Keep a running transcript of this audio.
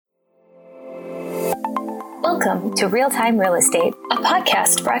Welcome to Real Time Real Estate, a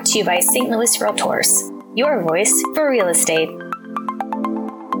podcast brought to you by St. Louis Realtors, your voice for real estate.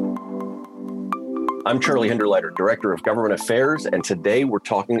 I'm Charlie Hinderleiter, Director of Government Affairs, and today we're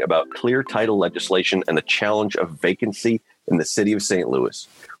talking about clear title legislation and the challenge of vacancy in the city of St. Louis.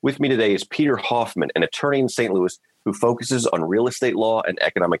 With me today is Peter Hoffman, an attorney in St. Louis who focuses on real estate law and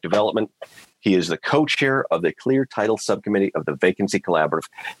economic development. He is the co-chair of the Clear Title Subcommittee of the Vacancy Collaborative.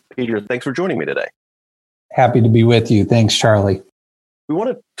 Peter, thanks for joining me today. Happy to be with you. Thanks, Charlie. We want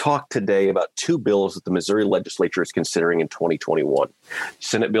to talk today about two bills that the Missouri legislature is considering in 2021.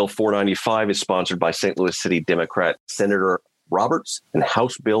 Senate Bill 495 is sponsored by St. Louis City Democrat Senator Roberts, and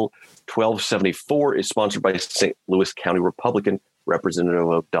House Bill 1274 is sponsored by St. Louis County Republican Representative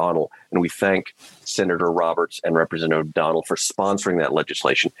O'Donnell. And we thank Senator Roberts and Representative O'Donnell for sponsoring that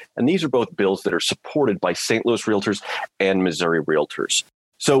legislation. And these are both bills that are supported by St. Louis Realtors and Missouri Realtors.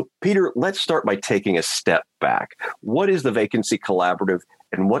 So, Peter, let's start by taking a step back. What is the Vacancy Collaborative,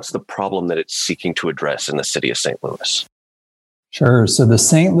 and what's the problem that it's seeking to address in the city of St. Louis? Sure. So the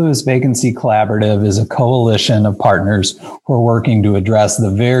St. Louis Vacancy Collaborative is a coalition of partners who are working to address the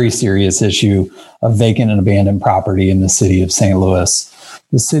very serious issue of vacant and abandoned property in the city of St. Louis.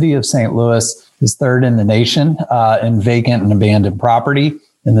 The city of St. Louis is third in the nation in vacant and abandoned property.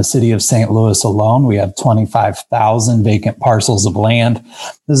 In the city of St. Louis alone, we have 25,000 vacant parcels of land.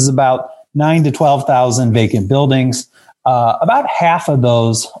 This is about 9,000 to 12,000 vacant buildings. About half of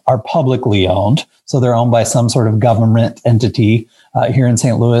those are publicly owned, so they're owned by some sort of government entity. Here in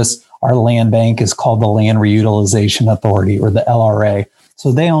St. Louis, our land bank is called the Land Reutilization Authority, or the LRA.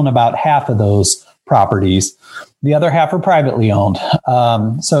 So they own about half of those properties. The other half are privately owned.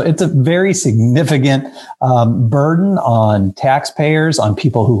 So it's a very significant burden on taxpayers, on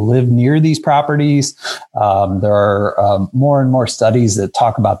people who live near these properties. There are more and more studies that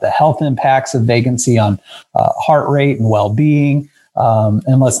talk about the health impacts of vacancy on heart rate and well-being.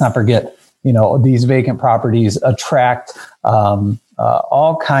 And let's not forget, these vacant properties attract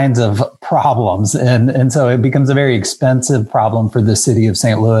all kinds of problems. And so it becomes a very expensive problem for the city of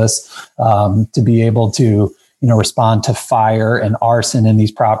St. Louis to be able to respond to fire and arson in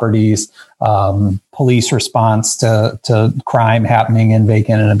these properties, police response to crime happening in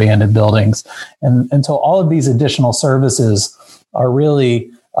vacant and abandoned buildings. And so all of these additional services are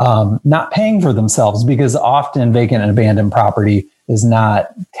really not paying for themselves, because often vacant and abandoned property is not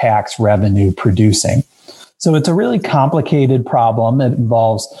tax revenue producing. So it's a really complicated problem. It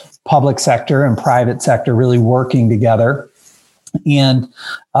involves public sector and private sector really working together. And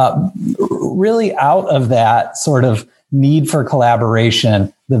really out of that sort of need for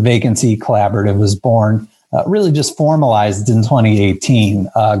collaboration, the Vacancy Collaborative was born, really just formalized in 2018.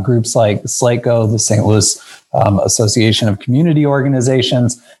 Groups like SLACO, the St. Louis Association of Community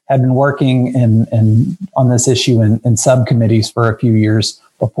Organizations, had been working on this issue in subcommittees for a few years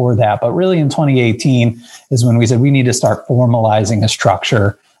before that. But really in 2018 is when we said we need to start formalizing a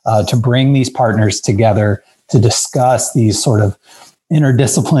structure to bring these partners together to discuss these sort of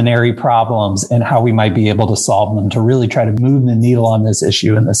interdisciplinary problems and how we might be able to solve them, to really try to move the needle on this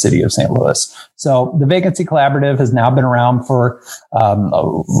issue in the city of St. Louis. So the Vacancy Collaborative has now been around for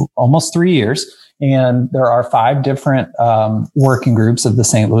almost 3 years. And there are 5 different working groups of the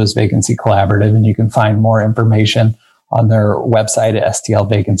St. Louis Vacancy Collaborative, and you can find more information on their website at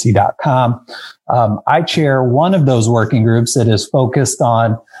stlvacancy.com. I chair one of those working groups that is focused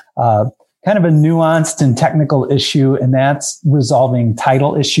on kind of a nuanced and technical issue, and that's resolving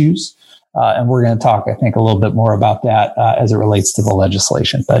title issues. And we're going to talk, I think, a little bit more about that as it relates to the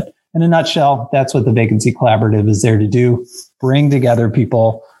legislation. But in a nutshell, that's what the Vacancy Collaborative is there to do: bring together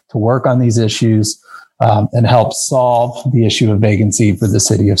people to work on these issues and help solve the issue of vacancy for the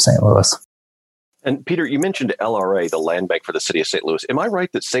city of St. Louis. And Peter, you mentioned LRA, the land bank for the city of St. Louis. Am I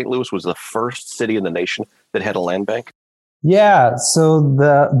right that St. Louis was the first city in the nation that had a land bank? Yeah, so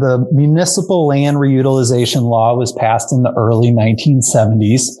the municipal land reutilization law was passed in the early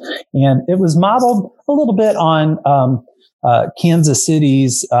 1970s, and it was modeled a little bit on Kansas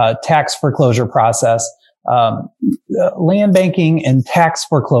City's tax foreclosure process. Land banking and tax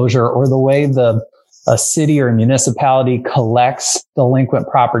foreclosure, or the way a city or municipality collects delinquent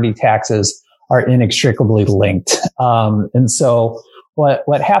property taxes, are inextricably linked. And so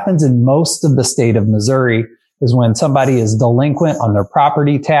what happens in most of the state of Missouri is when somebody is delinquent on their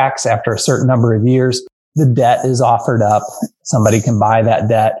property tax after a certain number of years, the debt is offered up. Somebody can buy that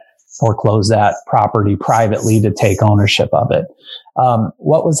debt, foreclose that property privately to take ownership of it.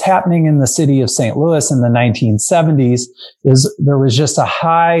 What was happening in the city of St. Louis in the 1970s is there was just a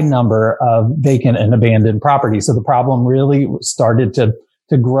high number of vacant and abandoned properties. So the problem really started to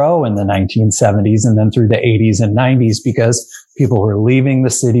to grow in the 1970s and then through the 80s and 90s because people were leaving the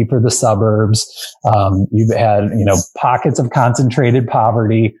city for the suburbs. You've had, pockets of concentrated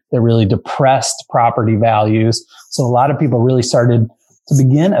poverty that really depressed property values. So a lot of people really started to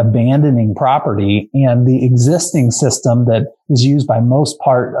begin abandoning property, and the existing system that is used by most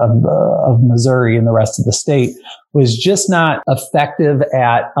part of Missouri and the rest of the state was just not effective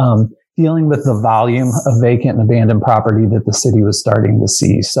at dealing with the volume of vacant and abandoned property that the city was starting to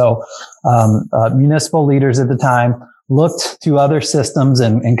see. So municipal leaders at the time looked to other systems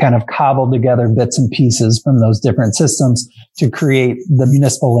and kind of cobbled together bits and pieces from those different systems to create the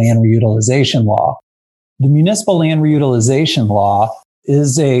Municipal Land Reutilization Law. The Municipal Land Reutilization Law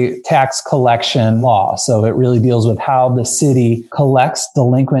is a tax collection law. So it really deals with how the city collects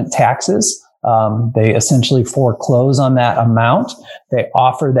delinquent taxes. They essentially foreclose on that amount. They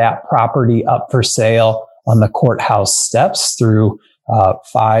offer that property up for sale on the courthouse steps through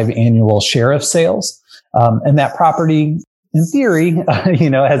 5 annual sheriff sales. And that property, in theory,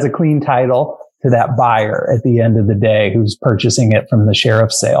 has a clean title to that buyer at the end of the day who's purchasing it from the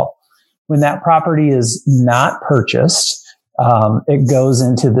sheriff's sale. When that property is not purchased, it goes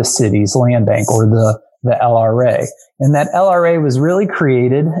into the city's land bank or the LRA. And that LRA was really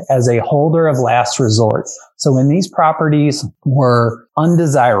created as a holder of last resort. So when these properties were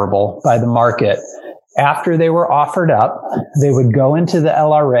undesirable by the market, after they were offered up, they would go into the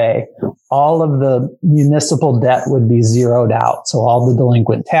LRA. All of the municipal debt would be zeroed out. So all the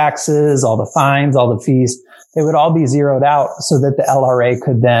delinquent taxes, all the fines, all the fees, they would all be zeroed out so that the LRA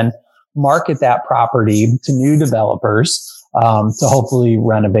could then market that property to new developers to hopefully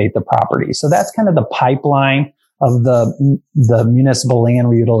renovate the property. So that's kind of the pipeline of the Municipal Land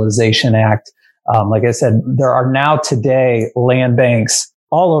Reutilization Act. Like I said, there are now today land banks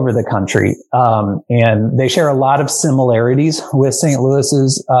all over the country, and they share a lot of similarities with St.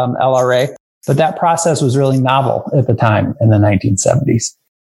 Louis's LRA, but that process was really novel at the time in the 1970s.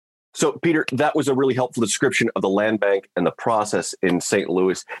 So, Peter, that was a really helpful description of the land bank and the process in St.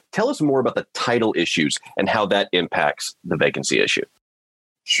 Louis. Tell us more about the title issues and how that impacts the vacancy issue.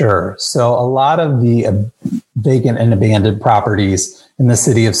 Sure. So a lot of the vacant and abandoned properties in the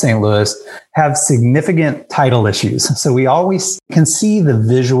city of St. Louis have significant title issues. So we always can see the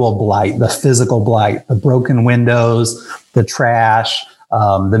visual blight, the physical blight, the broken windows, the trash,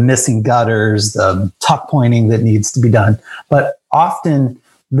 the missing gutters, the tuck pointing that needs to be done. But often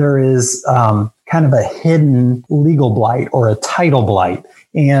there is kind of a hidden legal blight or a title blight.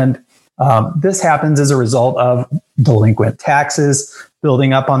 And this happens as a result of delinquent taxes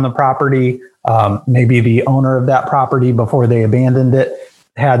building up on the property. Maybe the owner of that property, before they abandoned it,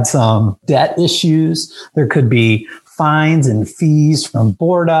 had some debt issues. There could be fines and fees from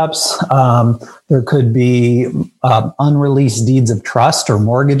board ups. There could be unreleased deeds of trust or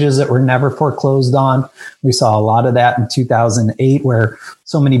mortgages that were never foreclosed on. We saw a lot of that in 2008, where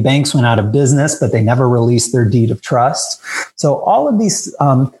so many banks went out of business, but they never released their deed of trust. So all of these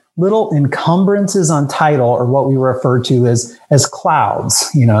little encumbrances on title are what we refer to as clouds.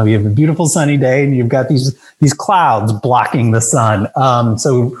 You have a beautiful sunny day and you've got these clouds blocking the sun.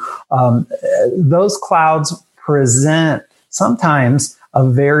 So those clouds present sometimes a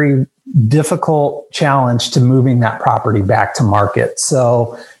very difficult challenge to moving that property back to market.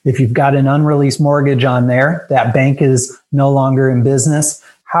 So if you've got an unreleased mortgage on there, that bank is no longer in business.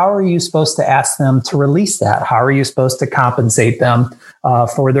 How are you supposed to ask them to release that? How are you supposed to compensate them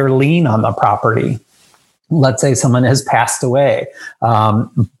for their lien on the property? Let's say someone has passed away.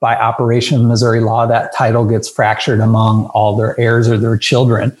 By operation of Missouri law, that title gets fractured among all their heirs or their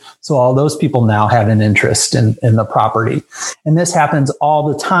children. So all those people now have an interest in the property. And this happens all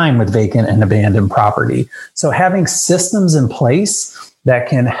the time with vacant and abandoned property. So having systems in place that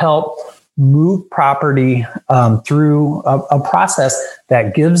can help move property through a process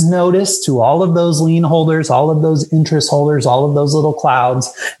that gives notice to all of those lien holders, all of those interest holders, all of those little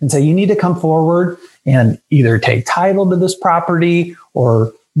clouds, and say, you need to come forward and either take title to this property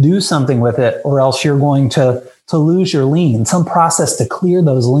or do something with it, or else you're going to lose your lien. Some process to clear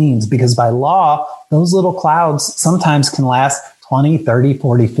those liens, because by law, those little clouds sometimes can last 20, 30,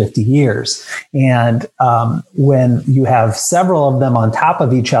 40, 50 years. And when you have several of them on top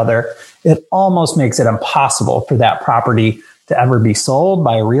of each other, it almost makes it impossible for that property to ever be sold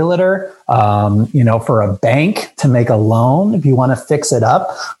by a realtor. For a bank to make a loan, if you want to fix it up,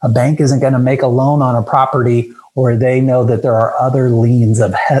 a bank isn't going to make a loan on a property or they know that there are other liens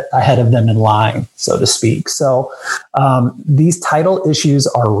ahead of them in line, so to speak. So these title issues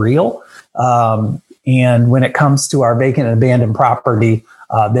are real. And when it comes to our vacant and abandoned property,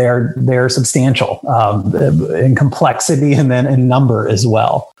 they're substantial in complexity and then in number as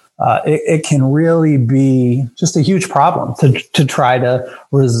well. It can really be just a huge problem to try to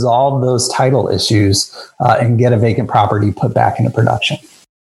resolve those title issues and get a vacant property put back into production.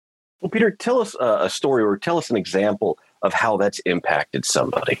 Well, Peter, tell us a story or tell us an example of how that's impacted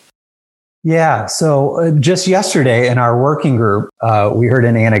somebody. Yeah. So just yesterday in our working group, we heard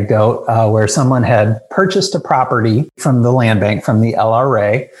an anecdote where someone had purchased a property from the land bank, from the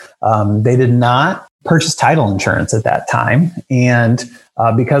LRA. They did not purchase title insurance at that time. And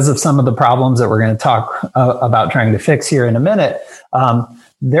because of some of the problems that we're going to talk about trying to fix here in a minute,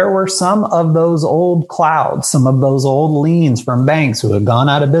 there were some of those old clouds, some of those old liens from banks who had gone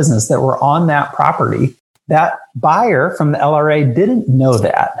out of business that were on that property. That buyer from the LRA didn't know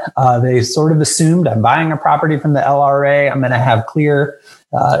that. They sort of assumed, I'm buying a property from the LRA, I'm going to have clear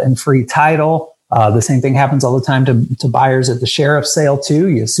and free title. The same thing happens all the time to buyers at the sheriff's sale too.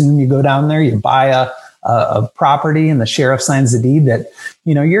 You assume you go down there, you buy a property and the sheriff signs the deed that,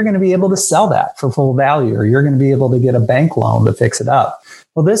 you're going to be able to sell that for full value, or you're going to be able to get a bank loan to fix it up.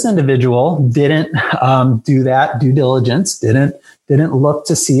 Well, this individual didn't do that due diligence, didn't look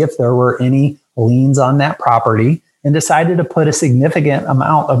to see if there were any liens on that property, and decided to put a significant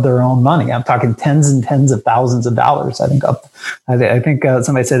amount of their own money. I'm talking tens and tens of thousands of dollars. I think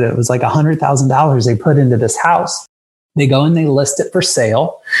somebody said it was like $100,000 they put into this house. They go and they list it for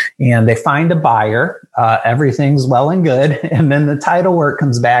sale, and they find a buyer. Everything's well and good, and then the title work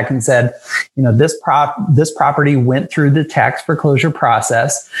comes back and said, this property went through the tax foreclosure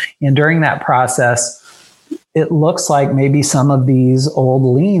process, and during that process, it looks like maybe some of these old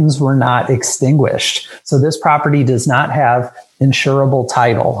liens were not extinguished. So this property does not have insurable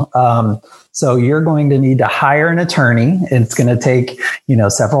title. So you're going to need to hire an attorney. It's going to take,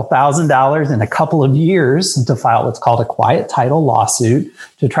 several $1,000s and a couple of years to file what's called a quiet title lawsuit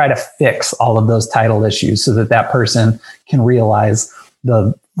to try to fix all of those title issues so that person can realize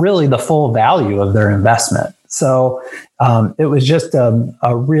the full value of their investment. So it was just a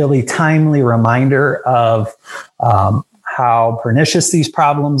really timely reminder of how pernicious these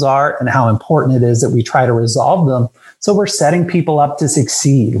problems are and how important it is that we try to resolve them. So we're setting people up to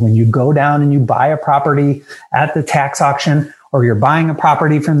succeed. When you go down and you buy a property at the tax auction, or you're buying a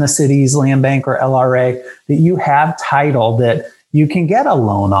property from the city's land bank or LRA, that you have title that you can get a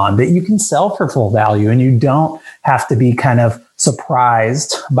loan on, that you can sell for full value, and you don't have to be kind of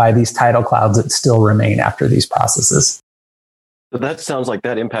surprised by these title clouds that still remain after these processes. So that sounds like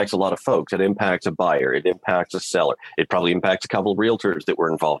that impacts a lot of folks. It impacts a buyer. It impacts a seller. It probably impacts a couple of realtors that were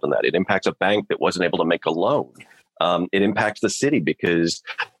involved in that. It impacts a bank that wasn't able to make a loan. It impacts the city because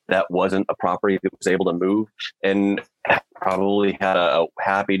that wasn't a property that was able to move and probably had a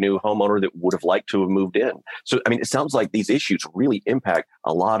happy new homeowner that would have liked to have moved in. So, it sounds like these issues really impact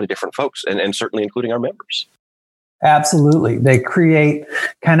a lot of different folks and certainly including our members. Absolutely. They create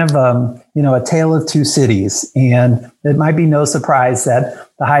kind of, a tale of two cities. And it might be no surprise that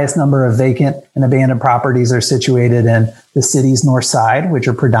the highest number of vacant and abandoned properties are situated in the city's north side, which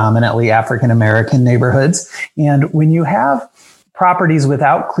are predominantly African-American neighborhoods. And when you have properties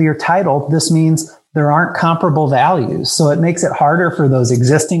without clear title, this means there aren't comparable values. So it makes it harder for those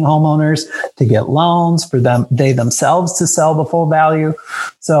existing homeowners to get loans, for they themselves to sell the full value.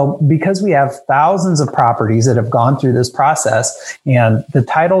 So because we have thousands of properties that have gone through this process and the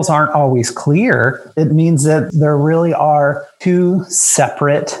titles aren't always clear, it means that there really are two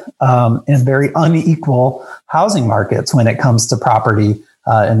separate and very unequal housing markets when it comes to property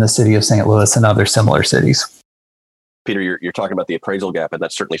in the city of St. Louis and other similar cities. Peter, you're talking about the appraisal gap, and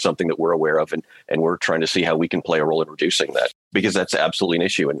that's certainly something that we're aware of, and we're trying to see how we can play a role in reducing that, because that's absolutely an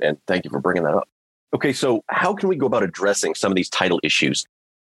issue, and thank you for bringing that up. Okay, so how can we go about addressing some of these title issues?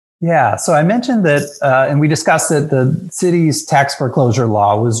 Yeah, so I mentioned that, and we discussed that the city's tax foreclosure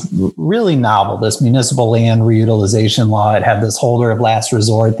law was really novel, this municipal land reutilization law. It had this holder of last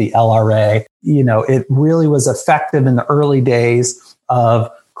resort, the LRA. It really was effective in the early days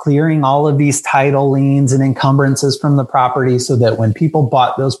of clearing all of these title liens and encumbrances from the property so that when people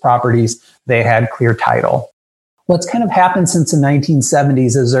bought those properties, they had clear title. What's kind of happened since the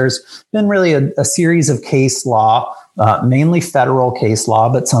 1970s is there's been really a series of case law, mainly federal case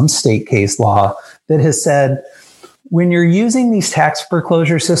law, but some state case law that has said, when you're using these tax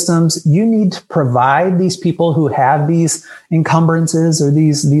foreclosure systems, you need to provide these people who have these encumbrances or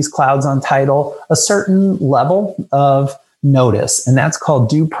these clouds on title a certain level of notice, and that's called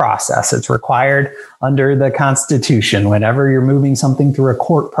due process. It's required under the Constitution whenever you're moving something through a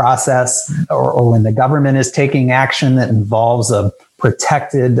court process or when the government is taking action that involves a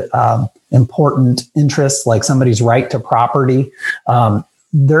protected important interest like somebody's right to property.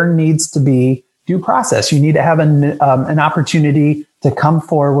 there needs to be due process. You need to have an opportunity to come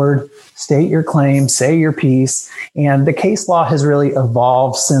forward, state your claim, say your piece. And the case law has really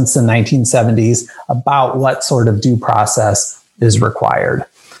evolved since the 1970s about what sort of due process is required.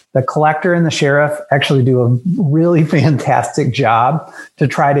 The collector and the sheriff actually do a really fantastic job to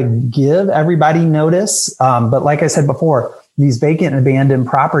try to give everybody notice. But like I said before, these vacant and abandoned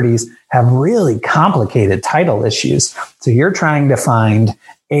properties have really complicated title issues. So you're trying to find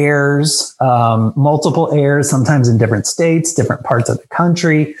heirs, multiple heirs, sometimes in different states, different parts of the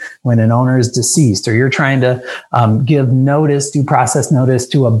country when an owner is deceased, or you're trying to give notice, due process notice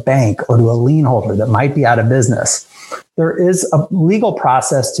to a bank or to a lien holder that might be out of business. There is a legal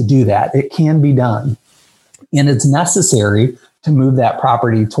process to do that. It can be done, and it's necessary to move that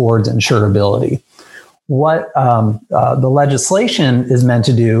property towards insurability. What the legislation is meant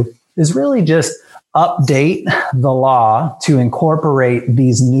to do is really just update the law to incorporate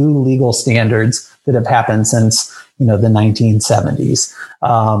these new legal standards that have happened since the 1970s.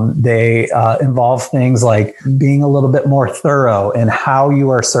 They involve things like being a little bit more thorough in how you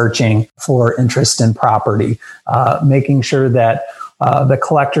are searching for interest in property, making sure that the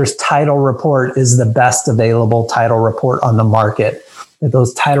collector's title report is the best available title report on the market, that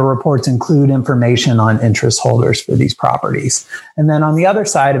those title reports include information on interest holders for these properties. And then on the other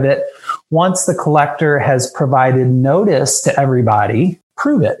side of it, once the collector has provided notice to everybody,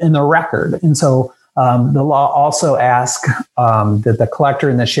 prove it in the record. And so the law also asks that the collector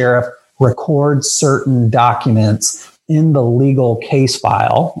and the sheriff record certain documents in the legal case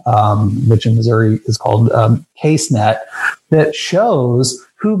file, which in Missouri is called CaseNet, that shows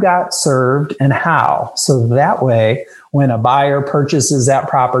who got served and how. So that way, when a buyer purchases that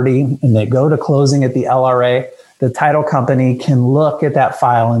property and they go to closing at the LRA, the title company can look at that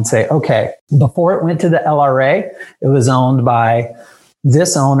file and say, okay, before it went to the LRA, it was owned by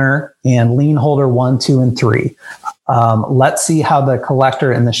this owner and lien holder 1, 2, and 3. Let's see how the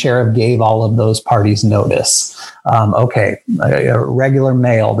collector and the sheriff gave all of those parties notice. A regular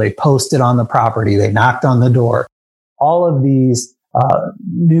mail, they posted on the property, they knocked on the door. All of these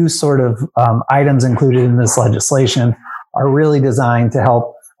new sort of items included in this legislation are really designed to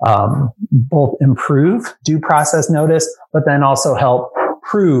help both improve due process notice, but then also help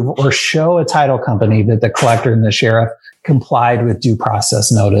prove or show a title company that the collector and the sheriff complied with due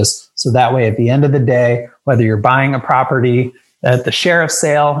process notice. So that way, at the end of the day, whether you're buying a property at the sheriff's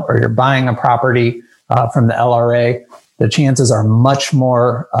sale or you're buying a property from the LRA, the chances are much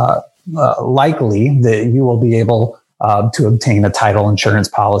more likely that you will be able to obtain a title insurance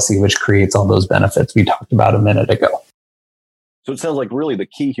policy, which creates all those benefits we talked about a minute ago. So it sounds like really the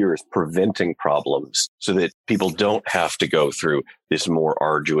key here is preventing problems so that people don't have to go through this more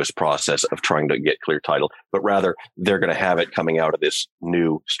arduous process of trying to get clear title, but rather they're going to have it coming out of this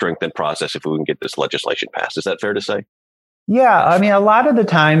new strengthened process if we can get this legislation passed. Is that fair to say? Yeah, I mean, a lot of the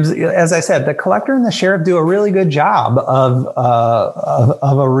times, as I said, the collector and the sheriff do a really good job of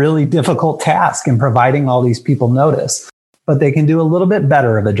a really difficult task in providing all these people notice, but they can do a little bit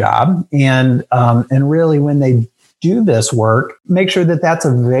better of a job. And really, when they do this work, make sure that that's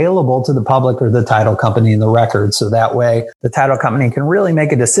available to the public or the title company in the record. So that way, the title company can really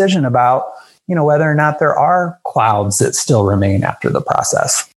make a decision about, whether or not there are clouds that still remain after the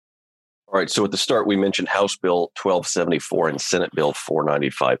process. All right. So at the start, we mentioned House Bill 1274 and Senate Bill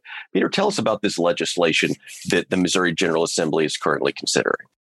 495. Peter, tell us about this legislation that the Missouri General Assembly is currently considering.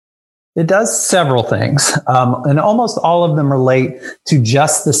 It does several things, and almost all of them relate to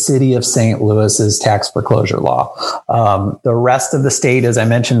just the city of St. Louis's tax foreclosure law. The rest of the state, as I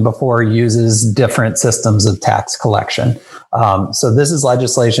mentioned before, uses different systems of tax collection. So this is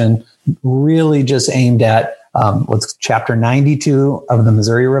legislation really just aimed at what's Chapter 92 of the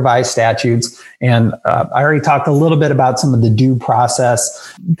Missouri Revised Statutes. And I already talked a little bit about some of the due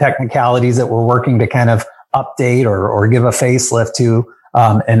process technicalities that we're working to kind of update or give a facelift to.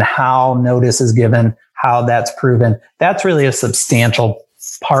 And how notice is given, how that's proven. That's really a substantial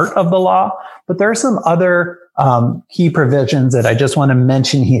part of the law. But there are some other key provisions that I just want to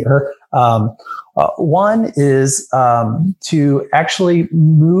mention here. One is to actually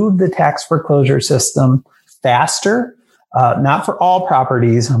move the tax foreclosure system faster, not for all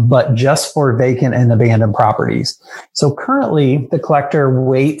properties, but just for vacant and abandoned properties. So currently, the collector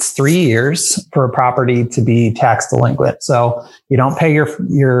waits 3 years for a property to be tax delinquent. So you don't pay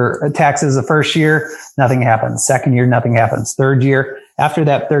your taxes the first year, nothing happens. Second year, nothing happens. Third year, after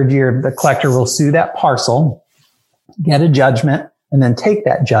that third year, the collector will sue that parcel, get a judgment, and then take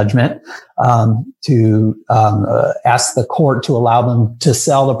that judgment to ask the court to allow them to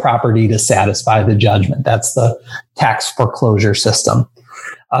sell the property to satisfy the judgment. That's the tax foreclosure system.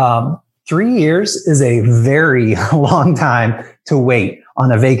 3 years is a very long time to wait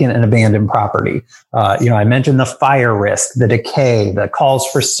on a vacant and abandoned property. I mentioned the fire risk, the decay, the calls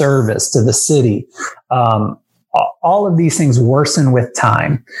for service to the city. All of these things worsen with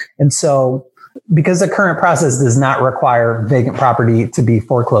time. And so because the current process does not require vacant property to be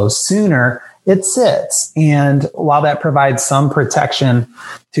foreclosed sooner, it sits. And while that provides some protection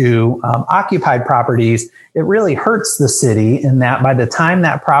to occupied properties, it really hurts the city in that by the time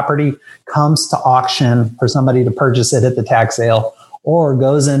that property comes to auction for somebody to purchase it at the tax sale or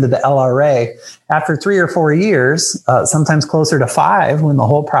goes into the LRA, after 3 or 4 years, sometimes closer to 5 when the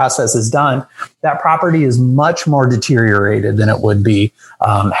whole process is done, that property is much more deteriorated than it would be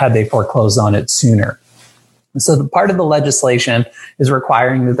had they foreclosed on it sooner. So the part of the legislation is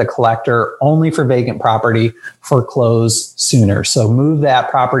requiring that the collector only for vacant property foreclose sooner. So move that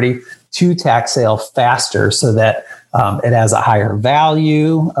property to tax sale faster so that it has a higher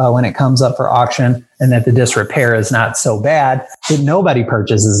value when it comes up for auction, and that the disrepair is not so bad that nobody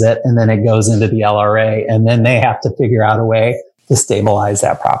purchases it and then it goes into the LRA and then they have to figure out a way to stabilize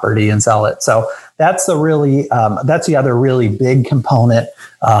that property and sell it. So that's the other really big component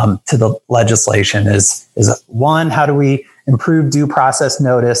to the legislation is one, how do we improve due process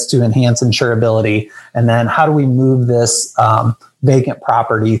notice to enhance insurability? And then how do we move this vacant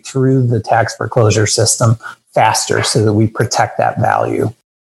property through the tax foreclosure system faster so that we protect that value?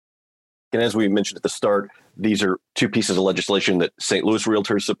 And as we mentioned at the start, these are two pieces of legislation that St. Louis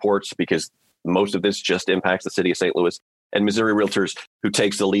Realtors supports because most of this just impacts the city of St. Louis. And Missouri Realtors, who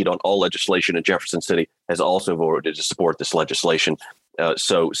takes the lead on all legislation in Jefferson City, has also voted to support this legislation.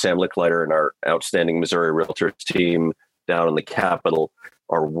 So Sam Licklider and our outstanding Missouri Realtors team down in the Capitol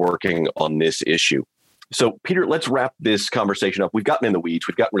are working on this issue. So, Peter, let's wrap this conversation up. We've gotten in the weeds.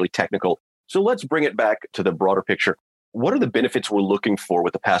 We've gotten really technical. So let's bring it back to the broader picture. What are the benefits we're looking for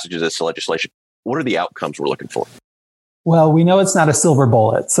with the passage of this legislation? What are the outcomes we're looking for? Well, we know it's not a silver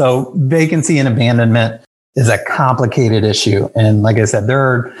bullet. So vacancy and abandonment is a complicated issue. And like I said, there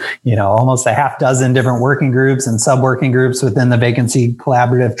are, almost a half dozen different working groups and sub-working groups within the Vacancy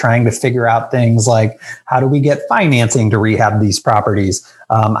Collaborative trying to figure out things like, how do we get financing to rehab these properties?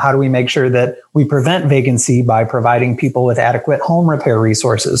 How do we make sure that we prevent vacancy by providing people with adequate home repair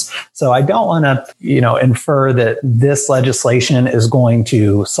resources? So I don't want to, infer that this legislation is going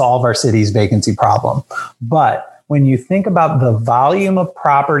to solve our city's vacancy problem. But when you think about the volume of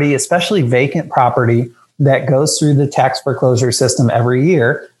property, especially vacant property, that goes through the tax foreclosure system every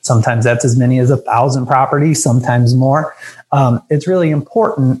year. Sometimes that's as many as 1,000 properties, sometimes more. It's really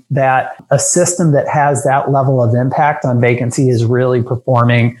important that a system that has that level of impact on vacancy is really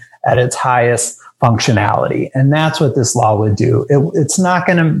performing at its highest functionality. And that's what this law would do. It's not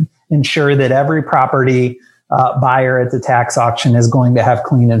going to ensure that every property buyer at the tax auction is going to have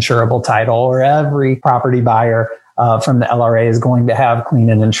clean insurable title, or every property buyer from the LRA is going to have clean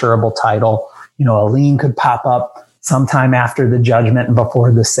and insurable title. A lien could pop up sometime after the judgment and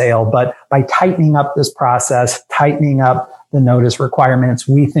before the sale. But by tightening up this process, tightening up the notice requirements,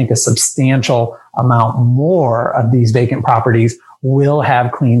 we think a substantial amount more of these vacant properties will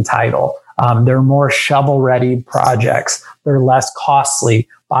have clean title. They're more shovel-ready projects. They're less costly.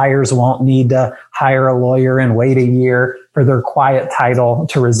 Buyers won't need to hire a lawyer and wait a year for their quiet title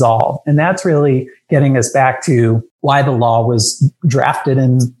to resolve. And that's really getting us back to why the law was drafted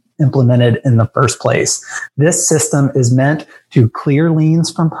and implemented in the first place. This system is meant to clear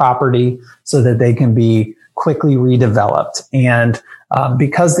liens from property so that they can be quickly redeveloped. And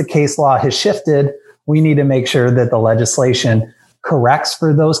because the case law has shifted, we need to make sure that the legislation corrects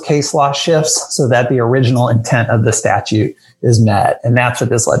for those case law shifts so that the original intent of the statute is met. And that's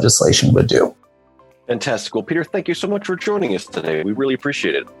what this legislation would do. Fantastic. Well, Peter, thank you so much for joining us today. We really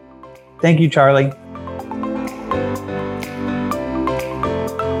appreciate it. Thank you, Charlie.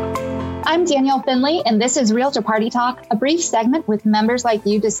 I'm Danielle Finley, and this is Realtor Party Talk, a brief segment with members like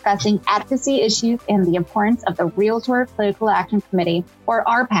you discussing advocacy issues and the importance of the Realtor Political Action Committee, or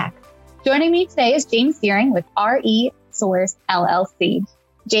RPAC. Joining me today is James Deering with RE Source LLC.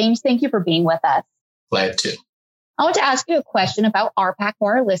 James, thank you for being with us. Glad to. I want to ask you a question about RPAC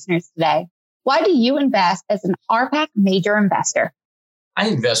for our listeners today. Why do you invest as an RPAC major investor? I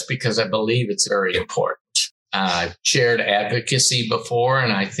invest because I believe it's very important. I've chaired advocacy before,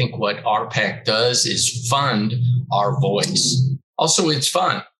 and I think what RPAC does is fund our voice. Also, it's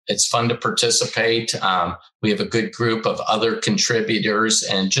fun. It's fun to participate. We have a good group of other contributors,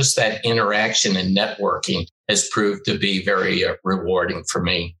 and just that interaction and networking has proved to be very rewarding for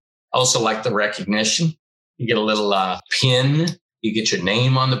me. I also like the recognition. You get a little pin. You get your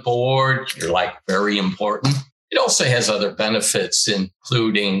name on the board. You're like very important. It also has other benefits,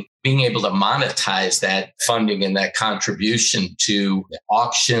 including being able to monetize that funding and that contribution to the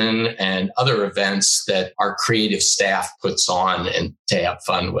auction and other events that our creative staff puts on and to have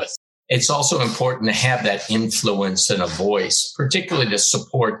fun with. It's also important to have that influence and a voice, particularly to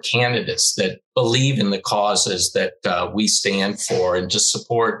support candidates that believe in the causes that we stand for and to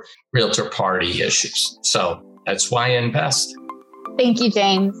support Realtor Party issues. So that's why I invest. Thank you,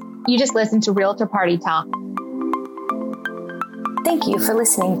 James. You just listened to Realtor Party Talk. Thank you for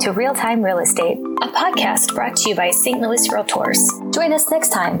listening to Real Time Real Estate, a podcast brought to you by St. Louis Realtors. Join us next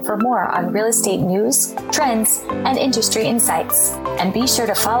time for more on real estate news, trends, and industry insights. And be sure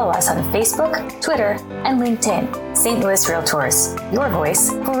to follow us on Facebook, Twitter, and LinkedIn. St. Louis Realtors, your voice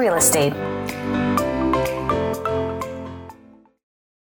for real estate.